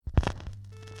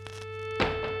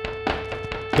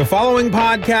The following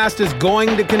podcast is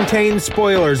going to contain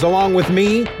spoilers, along with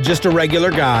me, just a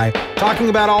regular guy, talking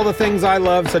about all the things I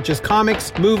love, such as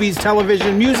comics, movies,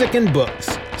 television, music, and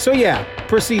books. So yeah,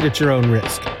 proceed at your own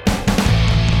risk.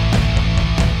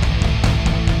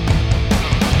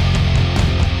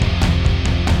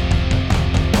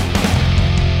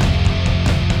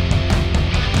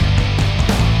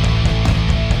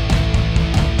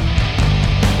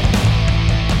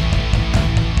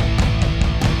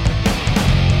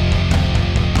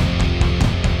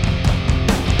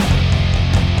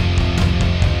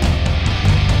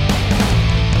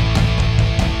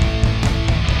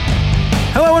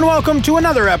 Welcome to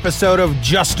another episode of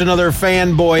Just Another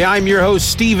Fanboy. I'm your host,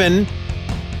 Steven.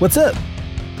 What's up?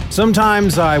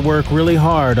 Sometimes I work really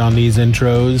hard on these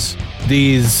intros,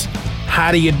 these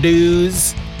how do you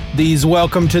do's, these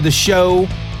welcome to the show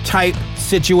type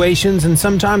situations, and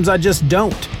sometimes I just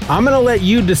don't. I'm going to let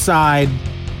you decide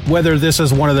whether this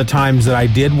is one of the times that I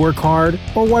did work hard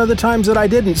or one of the times that I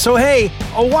didn't. So hey,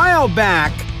 a while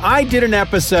back, I did an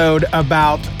episode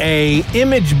about a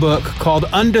image book called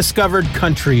Undiscovered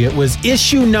Country. It was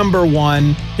issue number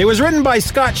 1. It was written by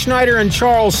Scott Schneider and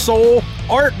Charles Soule,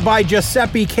 art by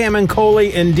Giuseppe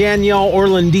Camuncoli and Danielle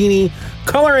Orlandini,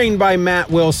 coloring by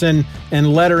Matt Wilson,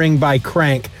 and lettering by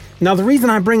Crank. Now, the reason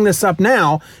I bring this up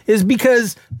now is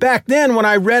because back then when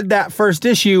I read that first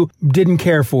issue, didn't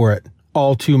care for it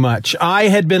all too much. I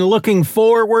had been looking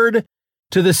forward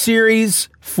to the series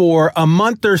for a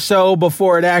month or so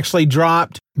before it actually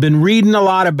dropped, been reading a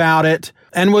lot about it,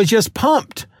 and was just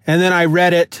pumped. And then I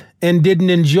read it and didn't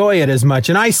enjoy it as much.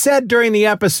 And I said during the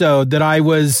episode that I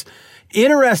was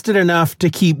interested enough to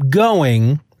keep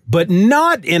going, but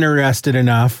not interested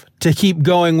enough to keep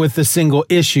going with the single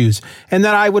issues, and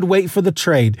that I would wait for the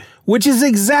trade, which is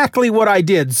exactly what I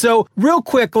did. So real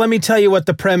quick, let me tell you what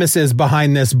the premise is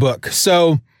behind this book.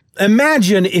 So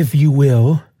imagine, if you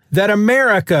will, that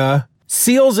America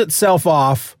seals itself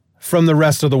off from the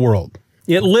rest of the world.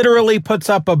 It literally puts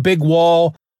up a big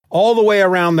wall all the way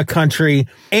around the country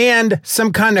and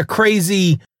some kind of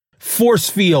crazy force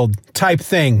field type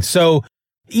thing. So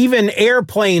even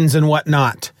airplanes and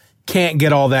whatnot can't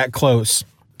get all that close.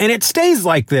 And it stays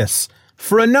like this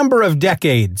for a number of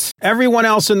decades. Everyone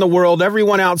else in the world,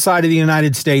 everyone outside of the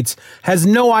United States has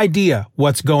no idea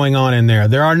what's going on in there.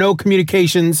 There are no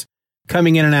communications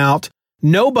coming in and out.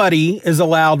 Nobody is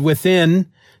allowed within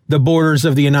the borders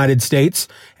of the United States,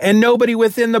 and nobody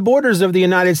within the borders of the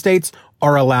United States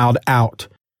are allowed out.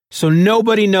 So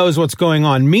nobody knows what's going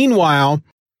on. Meanwhile,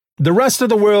 the rest of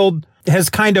the world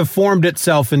has kind of formed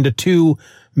itself into two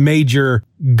major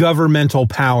governmental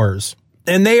powers,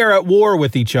 and they are at war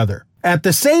with each other. At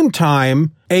the same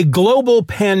time, a global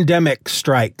pandemic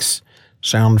strikes.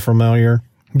 Sound familiar?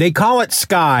 They call it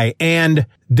Sky, and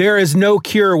there is no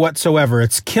cure whatsoever.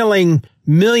 It's killing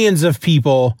millions of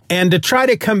people. And to try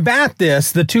to combat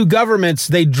this, the two governments,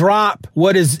 they drop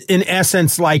what is in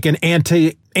essence like an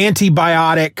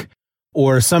antibiotic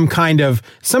or some kind of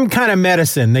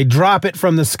medicine. They drop it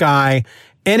from the sky,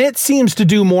 and it seems to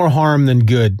do more harm than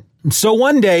good. So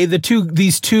one day,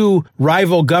 these two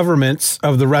rival governments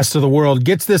of the rest of the world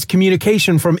gets this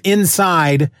communication from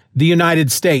inside the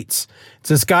United States. It's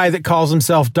this guy that calls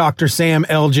himself Dr. Sam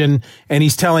Elgin, and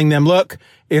he's telling them, look,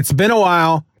 it's been a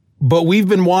while, but we've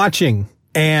been watching,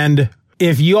 and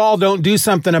if you all don't do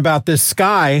something about this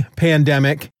Sky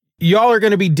pandemic, y'all are going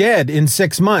to be dead in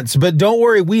 6 months. But don't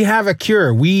worry, we have a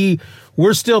cure.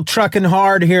 We're still trucking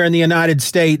hard here in the United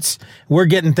States. We're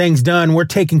getting things done. We're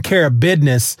taking care of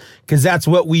business because that's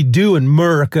what we do in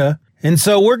America. And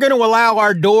so we're going to allow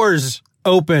our doors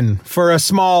open for a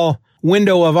small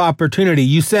window of opportunity.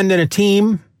 You send in a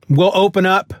team, we'll open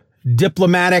up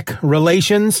diplomatic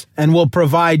relations, and we'll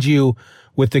provide you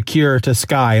with the cure to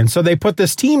Sky. And so they put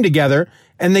this team together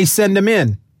and they send them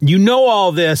in. You know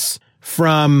all this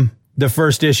from the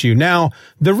first issue. Now,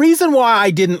 the reason why I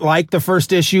didn't like the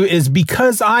first issue is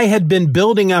because I had been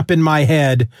building up in my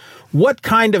head what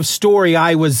kind of story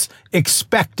I was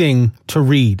expecting to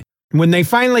read. When they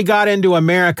finally got into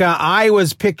America, I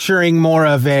was picturing more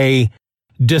of a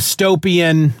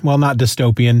dystopian, well, not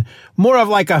dystopian, more of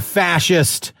like a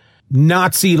fascist,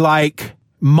 Nazi-like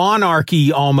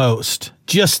monarchy almost.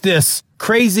 Just this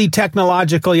crazy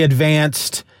technologically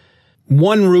advanced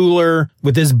one ruler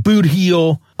with his boot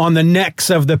heel on the necks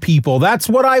of the people. That's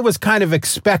what I was kind of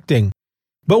expecting.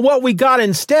 But what we got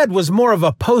instead was more of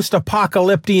a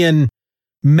post-apocalyptic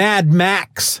Mad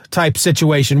Max type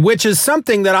situation, which is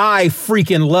something that I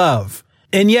freaking love.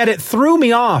 And yet it threw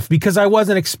me off because I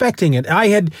wasn't expecting it. I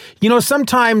had,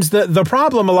 sometimes the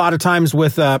problem a lot of times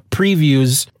with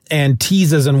previews and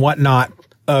teases and whatnot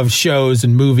of shows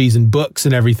and movies and books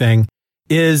and everything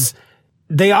is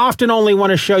they often only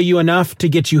want to show you enough to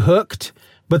get you hooked,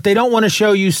 but they don't want to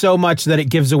show you so much that it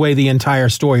gives away the entire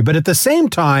story. But at the same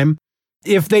time,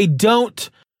 if they don't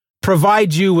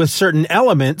provide you with certain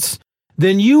elements,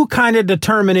 then you kind of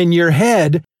determine in your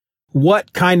head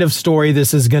what kind of story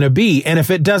this is going to be. And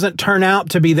if it doesn't turn out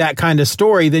to be that kind of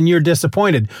story, then you're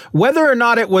disappointed. Whether or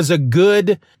not it was a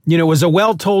good, was a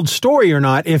well-told story or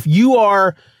not, if you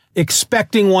are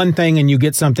expecting one thing and you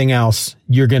get something else,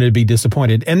 you're going to be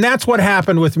disappointed. And that's what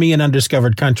happened with me in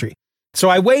Undiscovered Country. So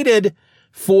I waited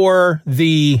for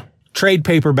the trade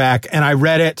paperback and I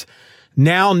read it,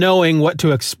 now knowing what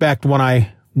to expect when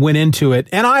I went into it.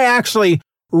 And I actually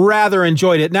rather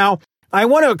enjoyed it. Now, I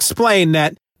want to explain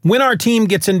that when our team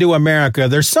gets into America,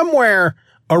 they're somewhere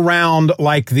around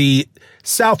like the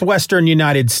southwestern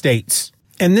United States.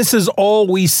 And this is all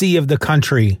we see of the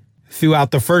country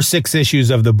throughout the first 6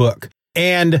 issues of the book.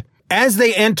 And as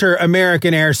they enter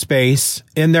American airspace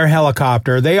in their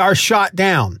helicopter, they are shot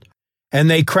down and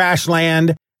they crash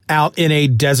land out in a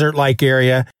desert-like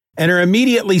area and are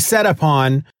immediately set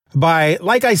upon by,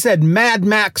 like I said, Mad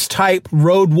Max type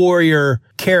road warrior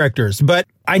characters. But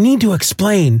I need to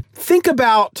explain. Think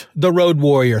about the Road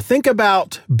Warrior. Think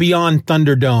about Beyond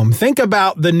Thunderdome. Think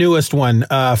about the newest one,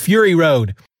 Fury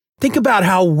Road. Think about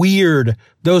how weird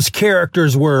those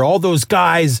characters were. All those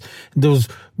guys, those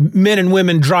men and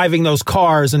women driving those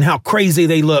cars and how crazy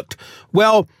they looked.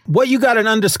 Well, what you got in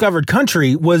Undiscovered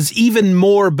Country was even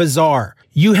more bizarre.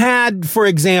 You had, for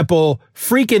example,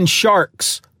 freaking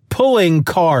sharks pulling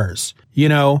cars,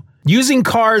 using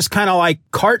cars kind of like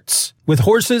carts with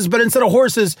horses, but instead of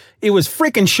horses, it was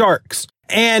freaking sharks.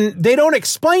 And they don't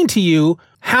explain to you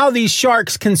how these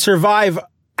sharks can survive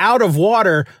out of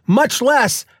water, much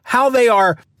less how they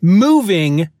are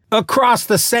moving across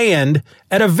the sand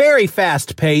at a very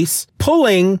fast pace,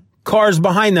 pulling cars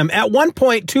behind them. At one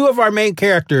point, 2 of our main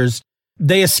characters,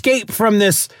 they escape from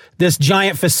this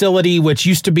giant facility, which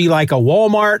used to be like a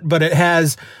Walmart, but it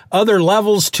has other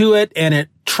levels to it and it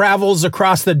travels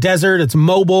across the desert. It's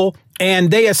mobile and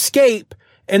they escape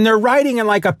and they're riding in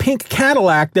like a pink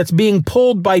Cadillac that's being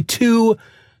pulled by 2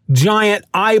 giant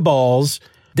eyeballs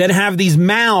that have these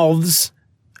mouths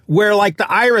where like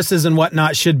the irises and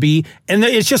whatnot should be. And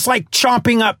it's just like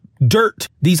chomping up dirt,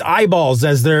 these eyeballs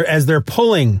as they're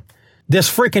pulling this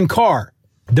freaking car.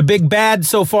 The big bad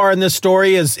so far in this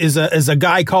story is a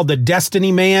guy called the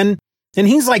Destiny Man. And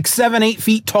he's like 7-8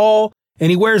 feet tall. And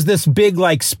he wears this big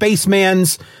like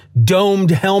spaceman's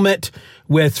domed helmet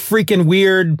with freaking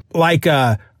weird, like,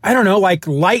 like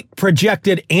light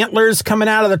projected antlers coming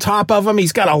out of the top of him.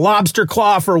 He's got a lobster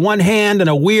claw for one hand and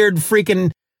a weird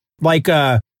freaking like,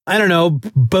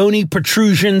 bony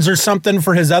protrusions or something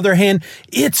for his other hand.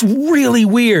 It's really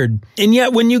weird. And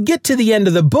yet when you get to the end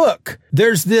of the book,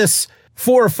 there's this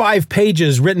 4 or 5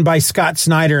 pages written by Scott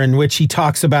Snyder in which he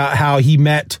talks about how he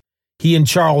and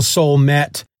Charles Soule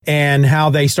met and how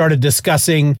they started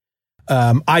discussing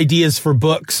ideas for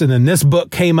books. And then this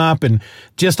book came up and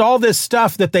just all this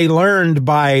stuff that they learned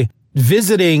by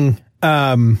visiting,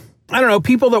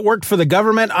 people that worked for the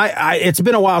government. It's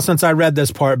been a while since I read this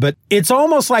part, but it's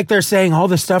almost like they're saying all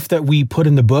the stuff that we put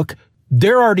in the book,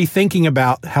 they're already thinking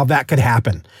about how that could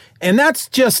happen. And it's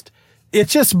just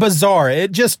bizarre.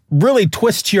 It just really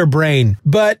twists your brain.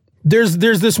 But there's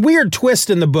this weird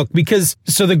twist in the book because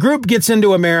so the group gets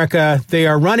into America. They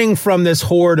are running from this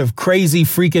horde of crazy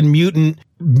freaking mutant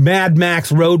Mad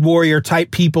Max road warrior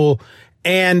type people.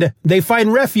 And they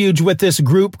find refuge with this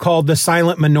group called the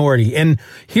Silent Minority. And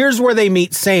here's where they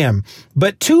meet Sam.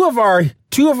 But two of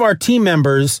our team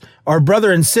members are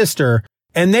brother and sister.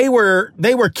 And they were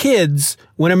kids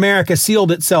when America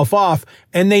sealed itself off.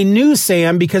 And they knew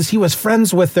Sam because he was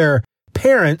friends with their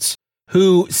parents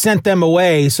who sent them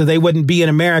away so they wouldn't be in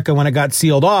America when it got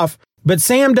sealed off. But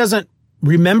Sam doesn't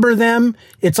remember them.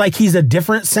 It's like he's a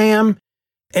different Sam.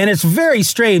 And it's very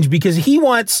strange because he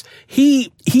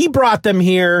brought them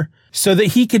here so that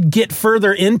he could get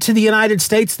further into the United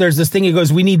States. There's this thing, he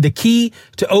goes, we need the key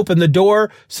to open the door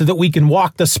so that we can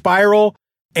walk the spiral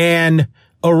and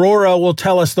Aurora will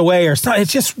tell us the way or something.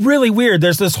 It's just really weird.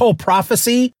 There's this whole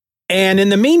prophecy. And in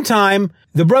the meantime,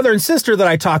 the brother and sister that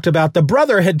I talked about, the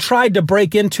brother had tried to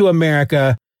break into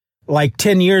America like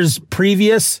 10 years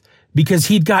previous because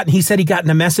he said he'd gotten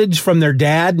a message from their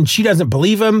dad and she doesn't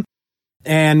believe him.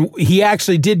 And he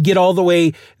actually did get all the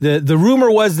way. The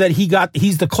rumor was that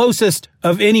he's the closest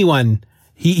of anyone.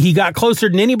 He got closer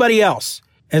than anybody else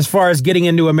as far as getting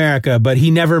into America, but he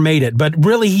never made it. But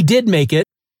really, he did make it.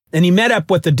 And he met up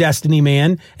with the Destiny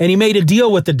Man and he made a deal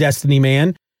with the Destiny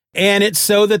Man. And it's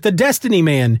so that the Destiny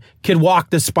Man could walk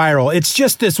the spiral. It's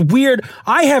just this weird,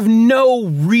 I have no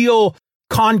real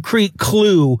concrete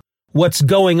clue what's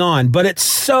going on, but it's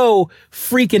so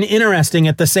freaking interesting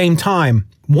at the same time.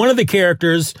 One of the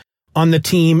characters on the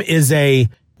team is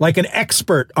like an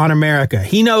expert on America.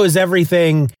 He knows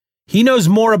everything. He knows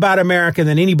more about America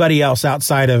than anybody else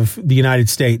outside of the United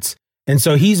States. And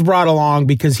so he's brought along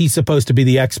because he's supposed to be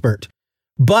the expert.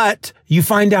 But you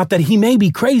find out that he may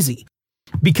be crazy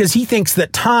because he thinks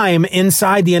that time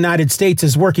inside the United States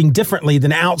is working differently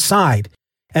than outside.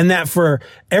 And that for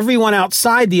everyone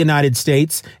outside the United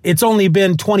States, it's only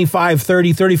been 25,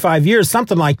 30, 35 years,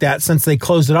 something like that, since they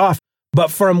closed it off. But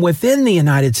from within the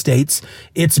United States,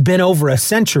 it's been over a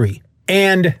century.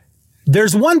 And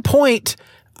there's one point,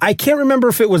 I can't remember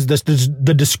if it was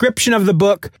the description of the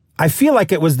book. I feel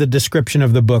like it was the description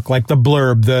of the book, like the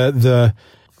blurb, the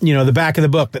back of the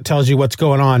book that tells you what's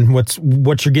going on,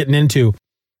 what you're getting into.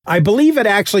 I believe it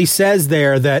actually says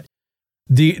there that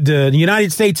the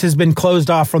United States has been closed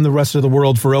off from the rest of the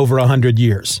world for over 100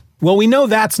 years. Well, we know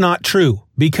that's not true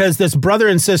because this brother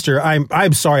and sister,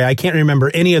 I'm sorry, I can't remember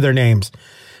any of their names.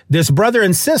 This brother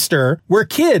and sister were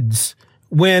kids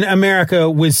when America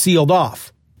was sealed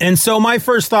off. And so my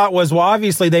first thought was, well,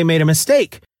 obviously they made a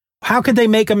mistake. How could they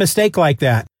make a mistake like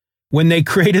that when they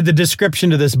created the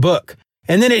description to this book?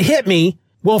 And then it hit me,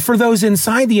 well, for those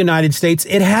inside the United States,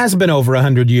 it has been over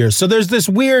 100 years. So there's this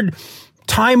weird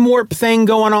time warp thing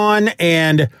going on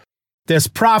and this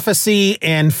prophecy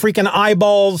and freaking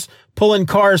eyeballs pulling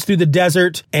cars through the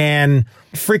desert and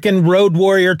freaking road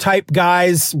warrior type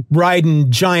guys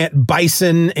riding giant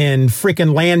bison and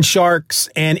freaking land sharks.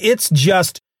 And it's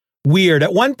just weird.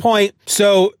 At one point,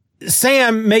 so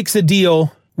Sam makes a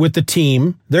deal with the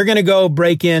team. They're going to go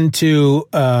break into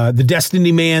the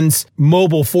Destiny Man's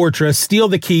mobile fortress, steal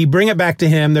the key, bring it back to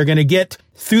him. They're going to get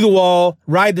through the wall,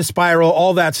 ride the spiral,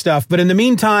 all that stuff. But in the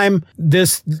meantime,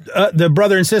 the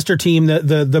brother and sister team,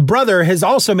 the brother has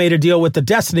also made a deal with the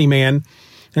Destiny Man.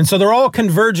 And so they're all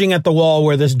converging at the wall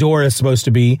where this door is supposed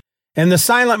to be. And the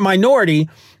silent minority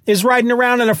is riding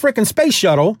around in a freaking space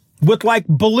shuttle with like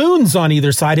balloons on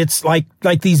either side. It's like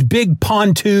these big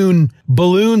pontoon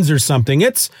balloons or something.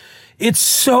 It's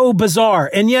so bizarre,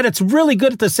 and yet it's really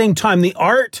good at the same time. The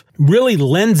art really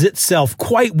lends itself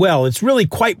quite well. It's really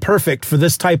quite perfect for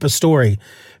this type of story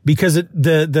because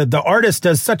the artist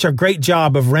does such a great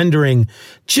job of rendering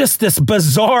just this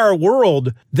bizarre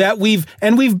world that we've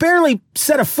barely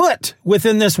set a foot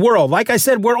within this world. Like I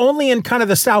said, we're only in kind of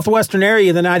the southwestern area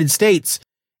of the United States,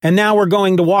 and now we're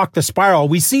going to walk the spiral.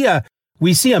 We see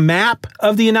a map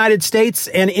of the United States,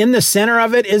 and in the center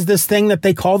of it is this thing that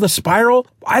they call the spiral.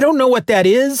 I don't know what that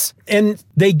is. And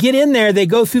they get in there, they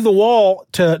go through the wall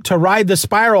to ride the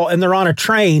spiral, and they're on a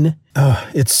train.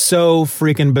 It's so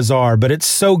freaking bizarre, but it's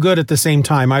so good at the same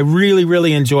time. I really,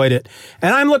 really enjoyed it.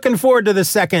 And I'm looking forward to the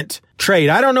second trade.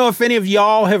 I don't know if any of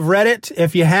y'all have read it.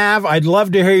 If you have, I'd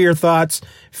love to hear your thoughts.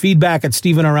 Feedback at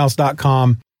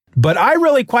stevenorelse.com. But I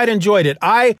really quite enjoyed it.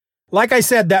 Like I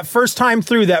said, that first time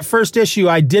through, that first issue,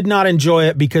 I did not enjoy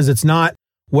it because it's not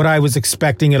what I was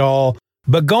expecting at all.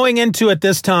 But going into it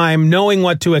this time, knowing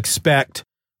what to expect,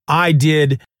 I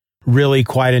did really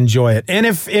quite enjoy it. And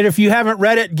if you haven't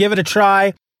read it, give it a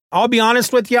try. I'll be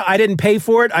honest with you, I didn't pay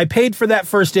for it. I paid for that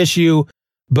first issue,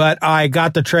 but I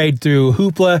got the trade through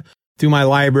Hoopla, through my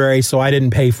library, so I didn't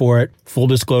pay for it. Full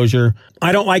disclosure.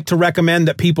 I don't like to recommend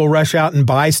that people rush out and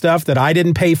buy stuff that I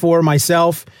didn't pay for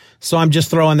myself. So I'm just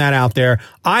throwing that out there.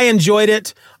 I enjoyed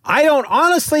it. I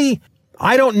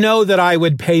don't know that I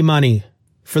would pay money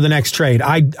for the next trade.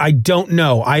 I don't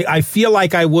know. I feel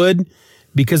like I would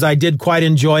because I did quite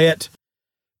enjoy it.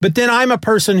 But then I'm a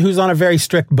person who's on a very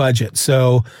strict budget.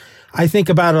 So I think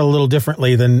about it a little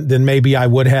differently than maybe I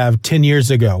would have 10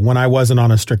 years ago when I wasn't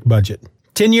on a strict budget.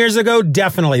 10 years ago,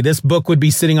 definitely, this book would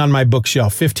be sitting on my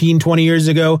bookshelf. 15, 20 years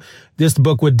ago, this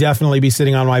book would definitely be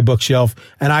sitting on my bookshelf,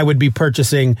 and I would be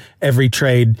purchasing every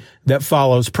trade that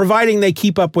follows, providing they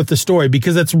keep up with the story,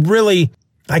 because it's really,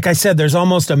 like I said, there's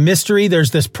almost a mystery.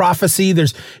 There's this prophecy.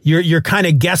 You're kind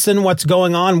of guessing what's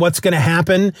going on, what's going to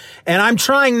happen. And I'm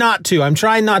trying not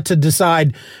to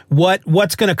decide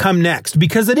what's going to come next,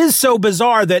 because it is so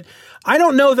bizarre that I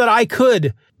don't know that I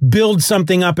could build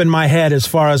something up in my head as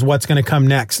far as what's going to come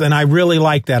next. And I really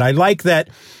like that. I like that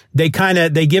they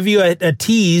give you a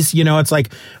tease, it's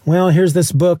like, well, here's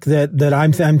this book that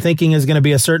I'm thinking is going to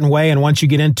be a certain way. And once you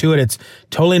get into it, it's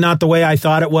totally not the way I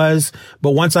thought it was.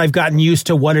 But once I've gotten used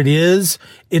to what it is,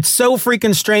 it's so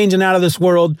freaking strange and out of this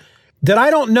world that I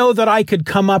don't know that I could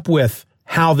come up with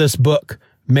how this book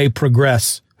may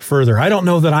progress further. I don't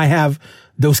know that I have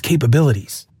those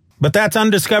capabilities. But that's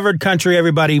Undiscovered Country,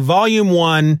 everybody. Volume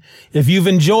 1. If you've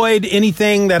enjoyed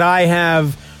anything that I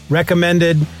have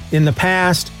recommended in the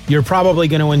past, you're probably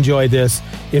going to enjoy this.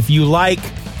 If you like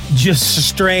just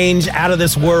strange,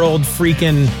 out-of-this-world,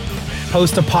 freaking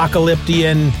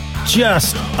post-apocalyptic,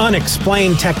 just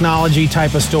unexplained technology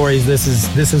type of stories, this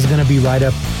is going to be right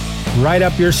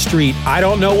up your street. I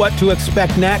don't know what to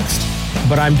expect next,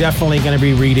 but I'm definitely going to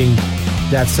be reading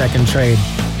that second trade.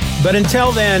 But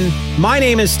until then, my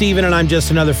name is Steven and I'm just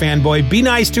another fanboy. Be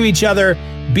nice to each other,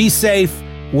 be safe,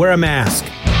 wear a mask.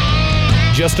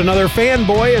 Just Another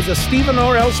Fanboy is a Stephen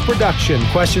or Else production.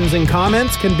 Questions and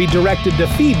comments can be directed to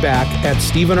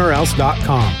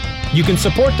feedback@stevenorelse.com. You can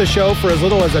support the show for as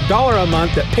little as $1 a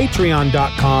month at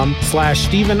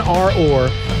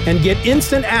patreon.com/StephenROr and get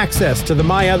instant access to the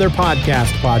My Other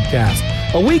podcast,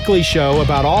 a weekly show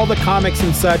about all the comics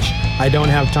and such I don't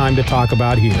have time to talk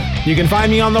about here. You can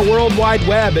find me on the World Wide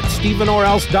Web at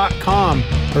StephenOrElse.com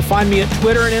or find me at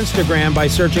Twitter and Instagram by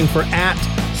searching for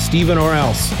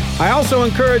 @StephenOrElse. I also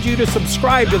encourage you to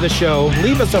subscribe to the show,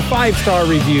 leave us a 5-star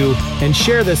review, and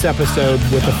share this episode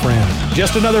with a friend.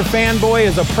 Just Another Fanboy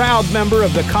is a proud member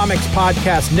of the Comics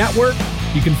Podcast Network.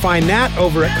 You can find that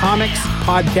over at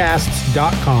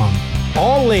comicspodcasts.com.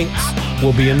 All links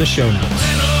will be in the show notes.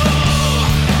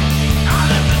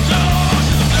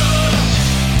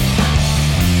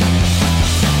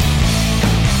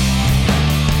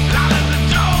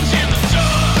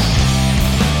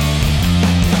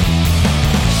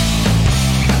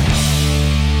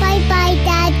 Bye-bye,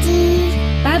 Daddy.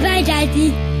 Bye-bye,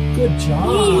 Daddy. Good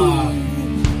job.